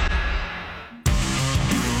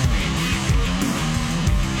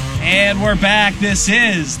And we're back. This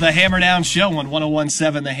is the Hammer Down Show on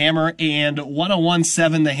 101.7 The Hammer and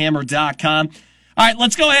 101.7thehammer.com. All right,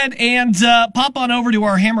 let's go ahead and pop on over to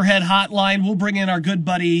our Hammerhead hotline. We'll bring in our good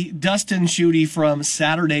buddy Dustin Schutte from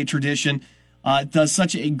Saturday Tradition. Does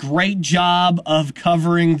such a great job of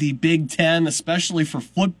covering the Big Ten, especially for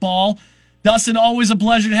football. Dustin, always a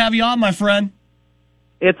pleasure to have you on, my friend.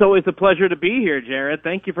 It's always a pleasure to be here, Jared.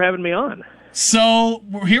 Thank you for having me on. So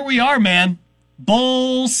here we are, man.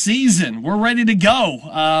 Bowl season. We're ready to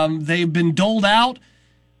go. They've been doled out.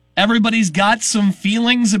 Everybody's got some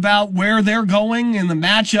feelings about where they're going and the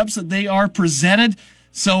matchups that they are presented.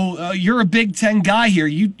 So you're a Big Ten guy here.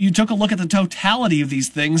 You took a look at the totality of these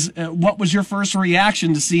things. What was your first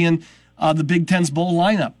reaction to seeing the Big Ten's bowl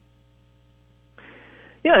lineup?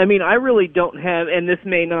 Yeah, I mean, I really don't have, and this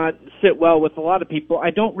may not sit well with a lot of people, I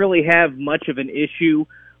don't really have much of an issue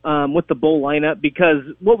with the bowl lineup, because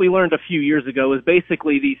what we learned a few years ago is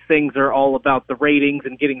basically these things are all about the ratings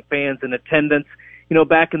and getting fans in attendance. You know,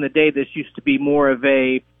 back in the day, this used to be more of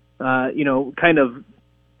a, kind of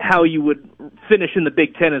how you would finish in the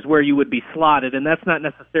Big Ten is where you would be slotted, and that's not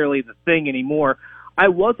necessarily the thing anymore. I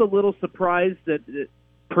was a little surprised that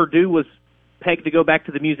Purdue was pegged to go back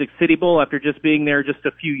to the Music City Bowl after just being there just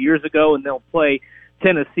a few years ago, and they'll play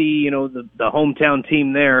Tennessee, the hometown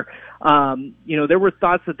team there. There were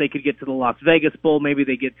thoughts that they could get to the Las Vegas Bowl, maybe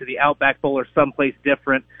they get to the Outback Bowl or someplace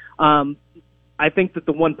different. I think that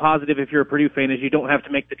the one positive, if you're a Purdue fan, is you don't have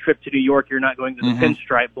to make the trip to New York. You're not going to the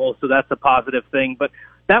Pinstripe Bowl, so that's a positive thing. But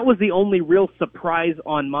that was the only real surprise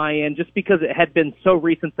on my end, just because it had been so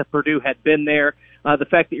recent that Purdue had been there. The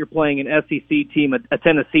fact that you're playing an SEC team, a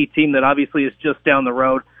Tennessee team that obviously is just down the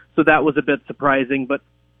road, so that was a bit surprising. But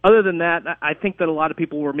other than that, I think that a lot of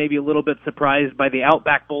people were maybe a little bit surprised by the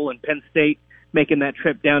Outback Bowl and Penn State making that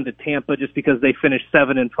trip down to Tampa just because they finished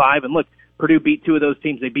 7-5. And look, Purdue beat two of those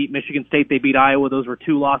teams. They beat Michigan State. They beat Iowa. Those were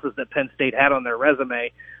two losses that Penn State had on their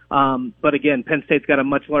resume. But again, Penn State's got a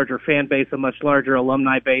much larger fan base, a much larger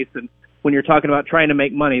alumni base, and when you're talking about trying to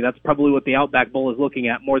make money, that's probably what the Outback Bowl is looking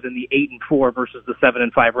at more than the 8-4 versus the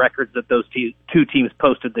 7-5 records that those two teams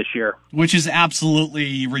posted this year. Which is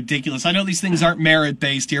absolutely ridiculous. I know these things aren't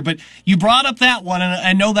merit-based here, but you brought up that one, and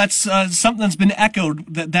I know that's something that's been echoed,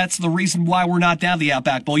 that's the reason why we're not down the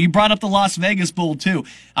Outback Bowl. You brought up the Las Vegas Bowl, too.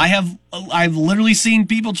 I've literally seen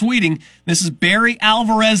people tweeting, this is Barry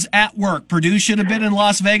Alvarez at work. Purdue should have been in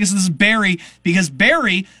Las Vegas. This is Barry, because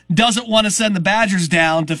Barry doesn't want to send the Badgers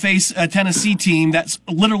down to face a Tennessee team that's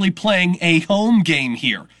literally playing a home game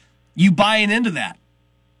here. You buying into that?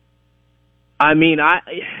 I mean, I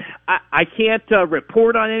can't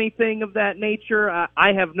report on anything of that nature.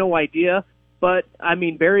 I have no idea. But, I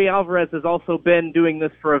mean, Barry Alvarez has also been doing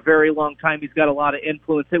this for a very long time. He's got a lot of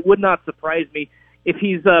influence. It would not surprise me if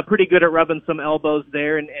he's pretty good at rubbing some elbows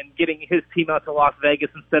there and getting his team out to Las Vegas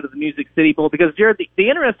instead of the Music City Bowl. Because, Jared, the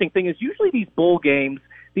interesting thing is usually these bowl games,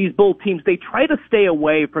 these bowl teams, they try to stay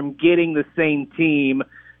away from getting the same team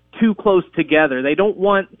too close together. They don't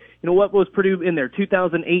want, what was Purdue in there,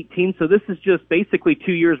 2018? So this is just basically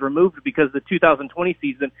 2 years removed, because the 2020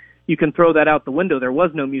 season, you can throw that out the window. There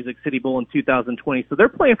was no Music City Bowl in 2020. So they're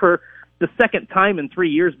playing for the second time in 3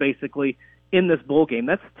 years, basically, in this bowl game.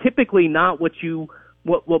 That's typically not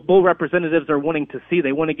what bowl representatives are wanting to see.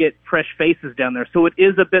 They want to get fresh faces down there. So it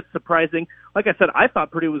is a bit surprising. Like I said, I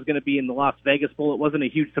thought Purdue was going to be in the Las Vegas Bowl. It wasn't a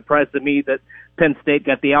huge surprise to me that Penn State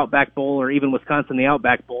got the Outback Bowl, or even Wisconsin the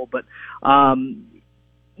Outback Bowl. But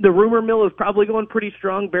the rumor mill is probably going pretty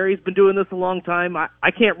strong. Barry's been doing this a long time.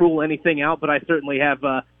 I can't rule anything out, but I certainly have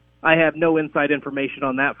no inside information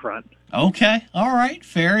on that front. Okay. All right.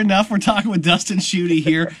 Fair enough. We're talking with Dustin Schutte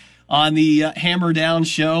here on the Hammer Down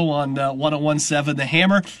Show on 101.7 The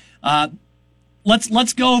Hammer.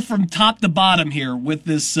 Let's go from top to bottom here with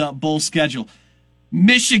this bowl schedule.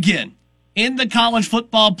 Michigan in the college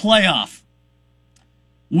football playoff.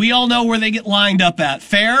 We all know where they get lined up at.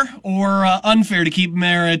 Fair or unfair to keep them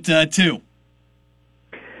there at 2?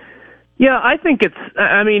 Yeah, I think it's.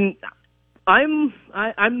 I mean,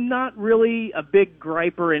 I'm not really a big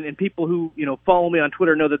griper, and people who follow me on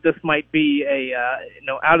Twitter know that this might be a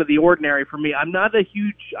out of the ordinary for me. I'm not a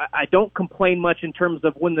huge. I don't complain much in terms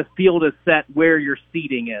of when the field is set where your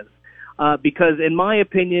seating is, because in my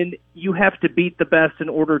opinion, you have to beat the best in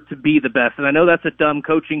order to be the best. And I know that's a dumb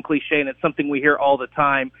coaching cliche, and it's something we hear all the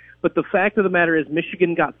time. But the fact of the matter is,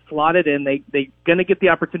 Michigan got slotted in. They're going to get the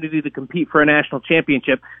opportunity to compete for a national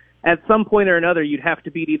championship. At some point or another, you'd have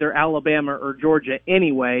to beat either Alabama or Georgia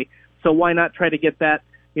anyway. So why not try to get that,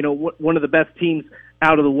 one of the best teams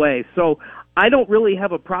out of the way? So I don't really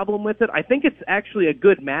have a problem with it. I think it's actually a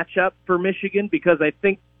good matchup for Michigan, because I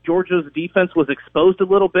think Georgia's defense was exposed a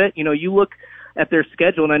little bit. You know, you look at their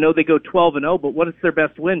schedule, and I know they go 12-0, but what is their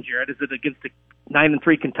best win, Jared? Is it against a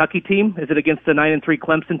 9-3 Kentucky team? Is it against a 9-3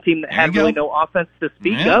 Clemson team that had really no offense to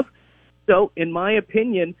speak of? So, in my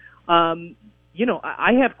opinion, you know,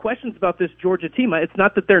 I have questions about this Georgia team. It's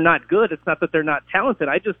not that they're not good. It's not that they're not talented.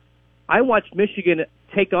 I watched Michigan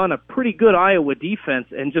take on a pretty good Iowa defense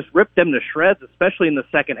and just rip them to shreds, especially in the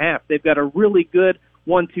second half. They've got a really good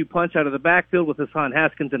 1-2 punch out of the backfield with Hassan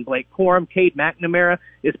Haskins and Blake Corum. Cade McNamara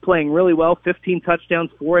is playing really well, 15 touchdowns,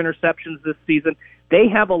 4 interceptions this season. They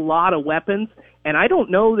have a lot of weapons, and I don't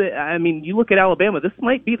know that, I mean, you look at Alabama, this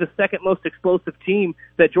might be the second most explosive team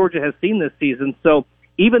that Georgia has seen this season. So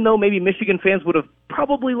even though maybe Michigan fans would have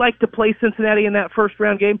probably liked to play Cincinnati in that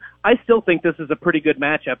first-round game, I still think this is a pretty good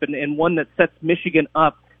matchup and one that sets Michigan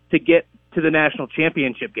up to get to the national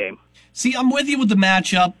championship game. See, I'm with you with the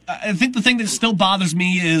matchup. I think the thing that still bothers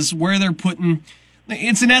me is where they're putting –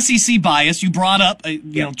 it's an SEC bias. You brought up,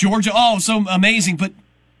 Georgia, so amazing, but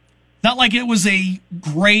not like it was a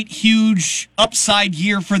great, huge upside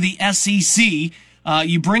year for the SEC.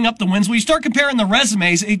 You bring up the wins. When you start comparing the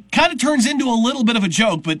resumes, it kind of turns into a little bit of a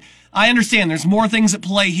joke, but I understand there's more things at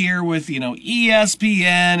play here with, ESPN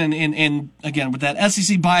and again, with that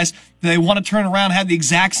SEC bias, they want to turn around, have the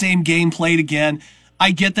exact same game played again. I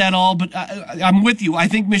get that all, but I'm with you. I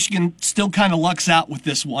think Michigan still kind of lucks out with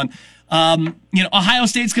this one. Ohio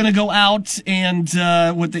State's going to go out and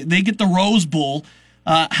they get the Rose Bowl.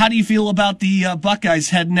 How do you feel about the Buckeyes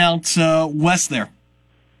heading out west there?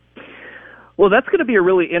 Well, that's going to be a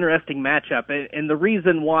really interesting matchup, and the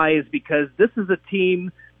reason why is because this is a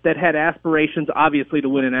team that had aspirations, obviously, to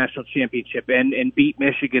win a national championship and beat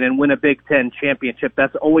Michigan and win a Big Ten championship.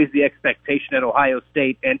 That's always the expectation at Ohio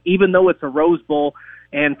State, and even though it's a Rose Bowl,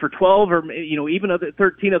 and for 12 or even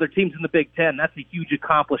 13 other teams in the Big Ten, that's a huge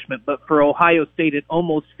accomplishment. But for Ohio State, it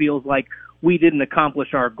almost feels like we didn't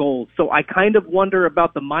accomplish our goals. So I kind of wonder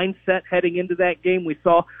about the mindset heading into that game. We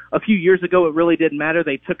saw a few years ago it really didn't matter.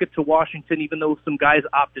 They took it to Washington even though some guys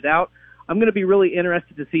opted out. I'm going to be really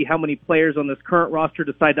interested to see how many players on this current roster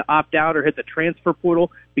decide to opt out or hit the transfer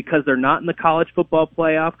portal because they're not in the college football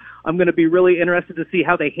playoff. I'm going to be really interested to see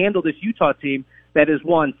how they handle this Utah team that has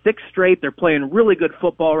won 6 straight. They're playing really good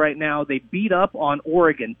football right now. They beat up on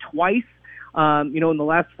Oregon twice. In the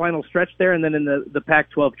last final stretch there, and then in the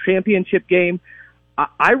Pac-12 championship game.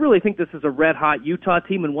 I really think this is a red-hot Utah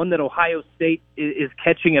team and one that Ohio State is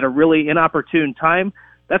catching at a really inopportune time.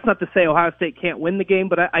 That's not to say Ohio State can't win the game,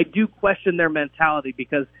 but I do question their mentality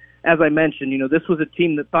because, as I mentioned, this was a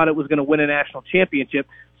team that thought it was going to win a national championship.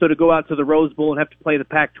 So to go out to the Rose Bowl and have to play the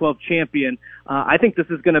Pac-12 champion, I think this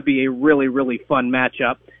is going to be a really, really fun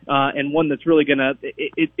matchup and one that's really going to –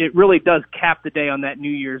 it really does cap the day on that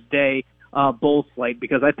New Year's Day bowl slate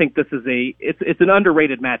because I think this is it's an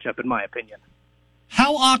underrated matchup in my opinion.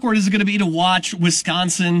 How awkward is it going to be to watch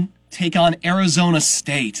Wisconsin take on Arizona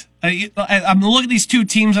State? I'm looking at these two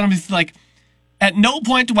teams and I'm just like, at no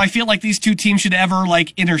point do I feel like these two teams should ever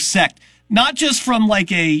intersect. Not just from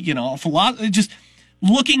a philosophy, just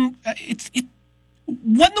looking.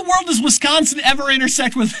 When in the world does Wisconsin ever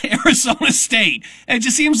intersect with Arizona State? It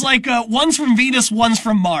just seems like one's from Venus, one's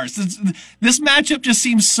from Mars. This matchup just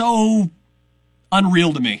seems so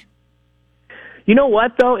unreal to me. You know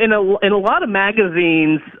what, though? In a lot of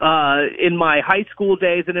magazines, in my high school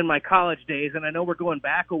days and in my college days, and I know we're going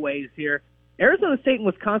back a ways here, Arizona State and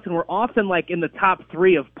Wisconsin were often in the top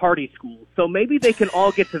 3 of party schools. So maybe they can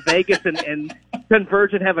all get to Vegas and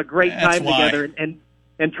converge and have a great time together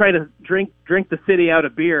and try to drink the city out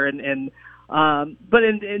of beer. But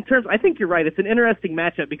in terms, I think you're right. It's an interesting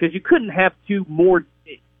matchup because you couldn't have two more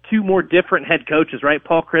different head coaches, right?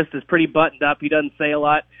 Paul Chryst is pretty buttoned up. He doesn't say a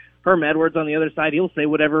lot. Herm Edwards on the other side, he'll say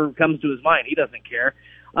whatever comes to his mind. He doesn't care.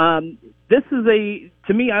 This is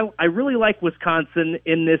to me, I really like Wisconsin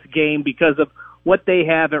in this game because of what they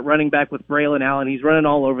have at running back with Braylon Allen. He's running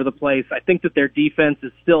all over the place. I think that their defense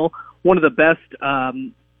is still one of the best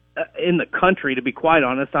in the country, to be quite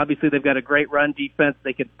honest. Obviously, they've got a great run defense.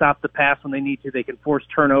 They can stop the pass when they need to. They can force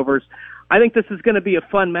turnovers. I think this is going to be a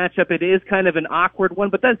fun matchup. It is kind of an awkward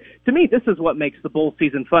one, but to me, this is what makes the bowl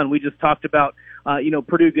season fun. We just talked about,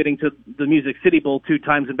 Purdue getting to the Music City Bowl 2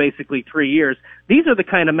 times in basically 3 years. These are the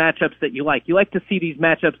kind of matchups that you like. You like to see these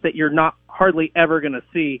matchups that you're not hardly ever going to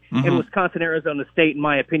see. Mm-hmm. And Wisconsin-Arizona State, in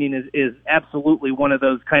my opinion, is absolutely one of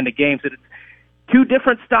those kind of games. It's 2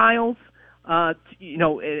 different styles.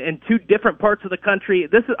 In 2 different parts of the country.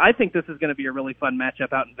 I think this is going to be a really fun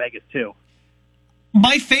matchup out in Vegas too.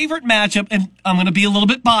 My favorite matchup, and I'm going to be a little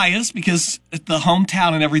bit biased because it's the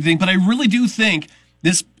hometown and everything, but I really do think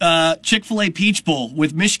this Chick-fil-A Peach Bowl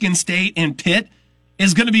with Michigan State and Pitt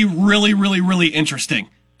is going to be really, really, really interesting.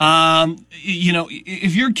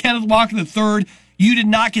 If you're Kenneth Walker III, you did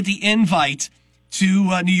not get the invite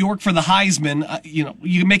to New York for the Heisman. You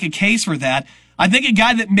can make a case for that. I think a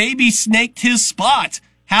guy that maybe snaked his spot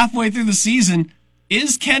halfway through the season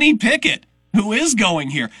is Kenny Pickett, who is going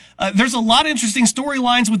here. There's a lot of interesting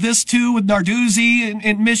storylines with this, too, with Narduzzi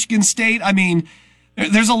in Michigan State. I mean,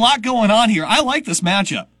 there's a lot going on here. I like this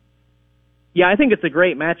matchup. Yeah, I think it's a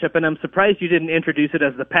great matchup, and I'm surprised you didn't introduce it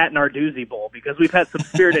as the Pat Narduzzi Bowl, because we've had some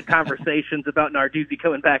spirited conversations about Narduzzi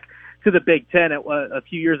coming back to the Big Ten a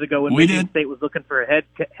few years ago when Michigan State was looking for a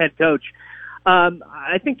head coach.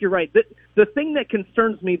 I think you're right. The thing that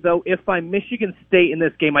concerns me, though, if I'm Michigan State in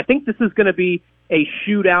this game, I think this is going to be a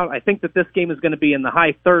shootout. I think that this game is going to be in the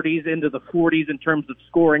high 30s into the 40s in terms of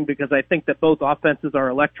scoring, because I think that both offenses are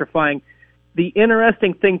electrifying. The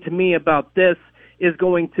interesting thing to me about this is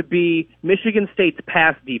going to be Michigan State's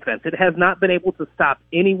pass defense. It has not been able to stop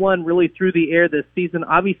anyone really through the air this season.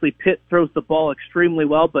 Obviously, Pitt throws the ball extremely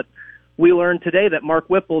well, but we learned today that Mark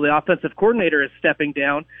Whipple, the offensive coordinator, is stepping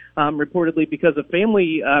down, reportedly because of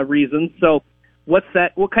family reasons. So what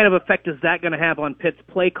kind of effect is that going to have on Pitt's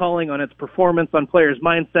play calling, on its performance, on players'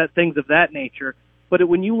 mindset, things of that nature? But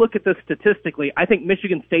when you look at this statistically, I think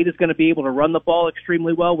Michigan State is going to be able to run the ball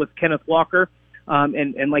extremely well with Kenneth Walker.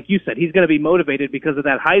 And like you said, he's going to be motivated because of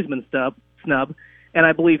that Heisman snub. And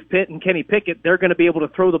I believe Pitt and Kenny Pickett, they're going to be able to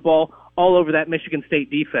throw the ball all over that Michigan State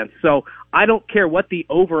defense. So I don't care what the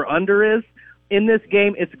over-under is in this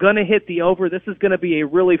game. It's going to hit the over. This is going to be a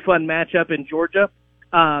really fun matchup in Georgia.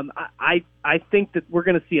 I think that we're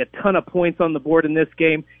going to see a ton of points on the board in this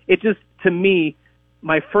game. It just, to me,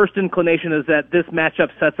 my first inclination is that this matchup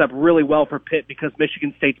sets up really well for Pitt because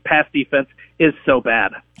Michigan State's pass defense is so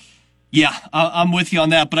bad. Yeah, I'm with you on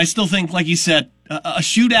that, but I still think, like you said, a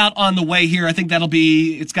shootout on the way here. I think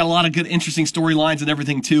it's got a lot of good, interesting storylines and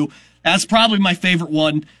everything, too. That's probably my favorite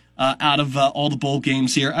one out of all the bowl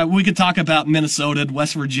games here. We could talk about Minnesota and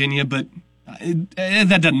West Virginia, but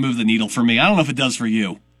that doesn't move the needle for me. I don't know if it does for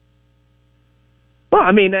you. Well,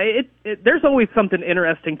 I mean, there's always something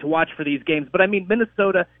interesting to watch for these games, but I mean,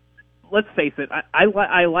 Minnesota, let's face it,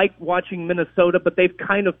 I like watching Minnesota, but they've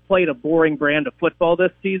kind of played a boring brand of football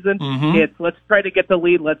this season. Mm-hmm. It's let's try to get the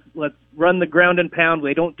lead, let's run the ground and pound.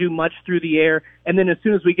 They don't do much through the air, and then as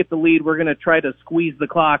soon as we get the lead, we're going to try to squeeze the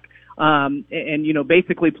clock and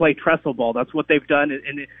basically play trestle ball. That's what they've done,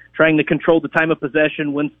 and trying to control the time of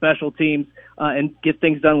possession, win special teams, and get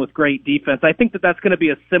things done with great defense. I think that that's going to be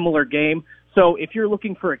a similar game. So if you're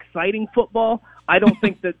looking for exciting football, I don't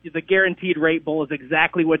think that the Guaranteed Rate Bowl is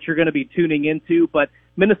exactly what you're going to be tuning into, but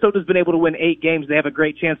Minnesota's been able to win 8 games. They have a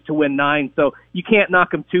great chance to win 9, so you can't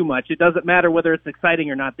knock them too much. It doesn't matter whether it's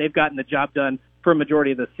exciting or not. They've gotten the job done for a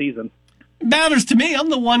majority of this season. It matters to me. I'm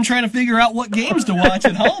the one trying to figure out what games to watch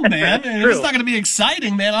at home, man. And it's not going to be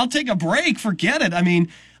exciting, man. I'll take a break. Forget it. I mean,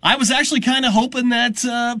 I was actually kind of hoping that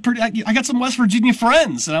I got some West Virginia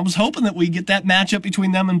friends, and I was hoping that we get that matchup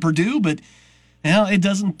between them and Purdue, but it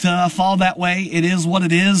doesn't fall that way. It is what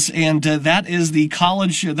it is, and that is the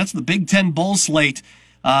that's the Big Ten Bowl slate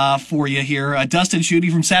for you here. Dustin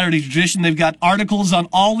Schutte from Saturday Tradition, they've got articles on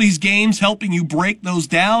all these games helping you break those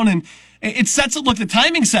down, and it sets up, the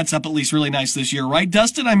timing sets up at least really nice this year, right,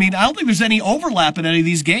 Dustin? I mean, I don't think there's any overlap in any of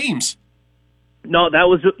these games. No, that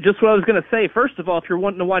was just what I was going to say. First of all, if you're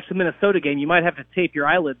wanting to watch the Minnesota game, you might have to tape your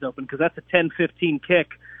eyelids open because that's a 10:15 kick.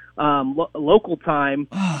 Local time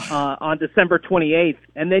on December 28th,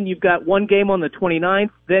 and then you've got one game on the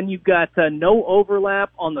 29th, then you've got no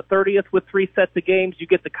overlap on the 30th with 3 sets of games. You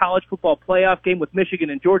get the college football playoff game with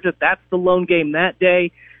Michigan and Georgia. That's the lone game that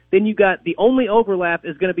day. Then you got the only overlap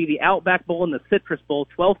is going to be the Outback Bowl and the Citrus Bowl,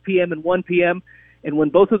 12 p.m. and 1 p.m., and when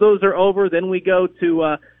both of those are over, then we go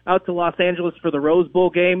to out to Los Angeles for the Rose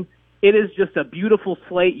Bowl game. It is just a beautiful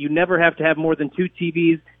slate. You never have to have more than 2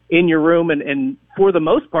 TVs in your room, and for the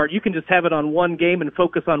most part, you can just have it on one game and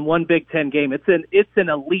focus on one Big Ten game. It's an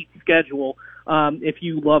elite schedule if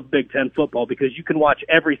you love Big Ten football because you can watch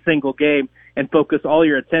every single game and focus all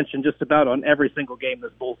your attention just about on every single game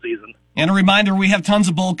this bowl season. And a reminder, we have tons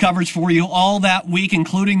of bowl coverage for you all that week,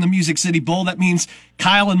 including the Music City Bowl. That means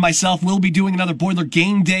Kyle and myself will be doing another Boiler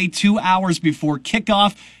Game Day 2 hours before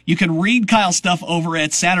kickoff. You can read Kyle's stuff over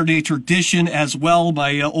at Saturday Tradition as well.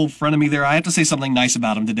 My old friend of me there, I have to say something nice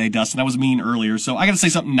about him today, Dustin. I was mean earlier, so I got to say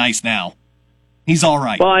something nice now. He's all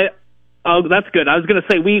right. Well, oh, that's good. I was going to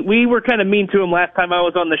say, we were kind of mean to him last time I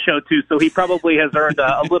was on the show, too, so he probably has earned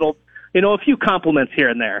a little, a few compliments here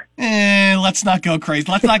and there. Let's not go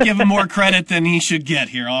crazy. Let's not give him more credit than he should get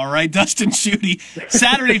here, all right? Dustin Schutte,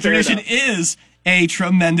 Saturday Tradition is a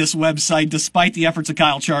tremendous website, despite the efforts of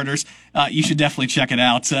Kyle Charters. You should definitely check it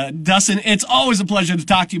out. Dustin, it's always a pleasure to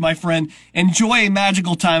talk to you, my friend. Enjoy a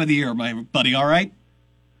magical time of the year, my buddy, all right?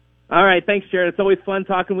 All right, thanks, Jared. It's always fun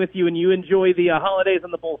talking with you, and you enjoy the holidays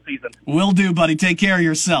and the bowl season. Will do, buddy. Take care of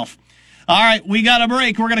yourself. All right, we got a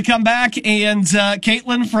break. We're going to come back, and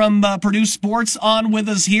Caitlin from Purdue Sports on with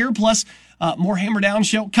us here, plus more Hammer Down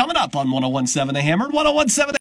Show coming up on 101.7 The Hammer, 101.7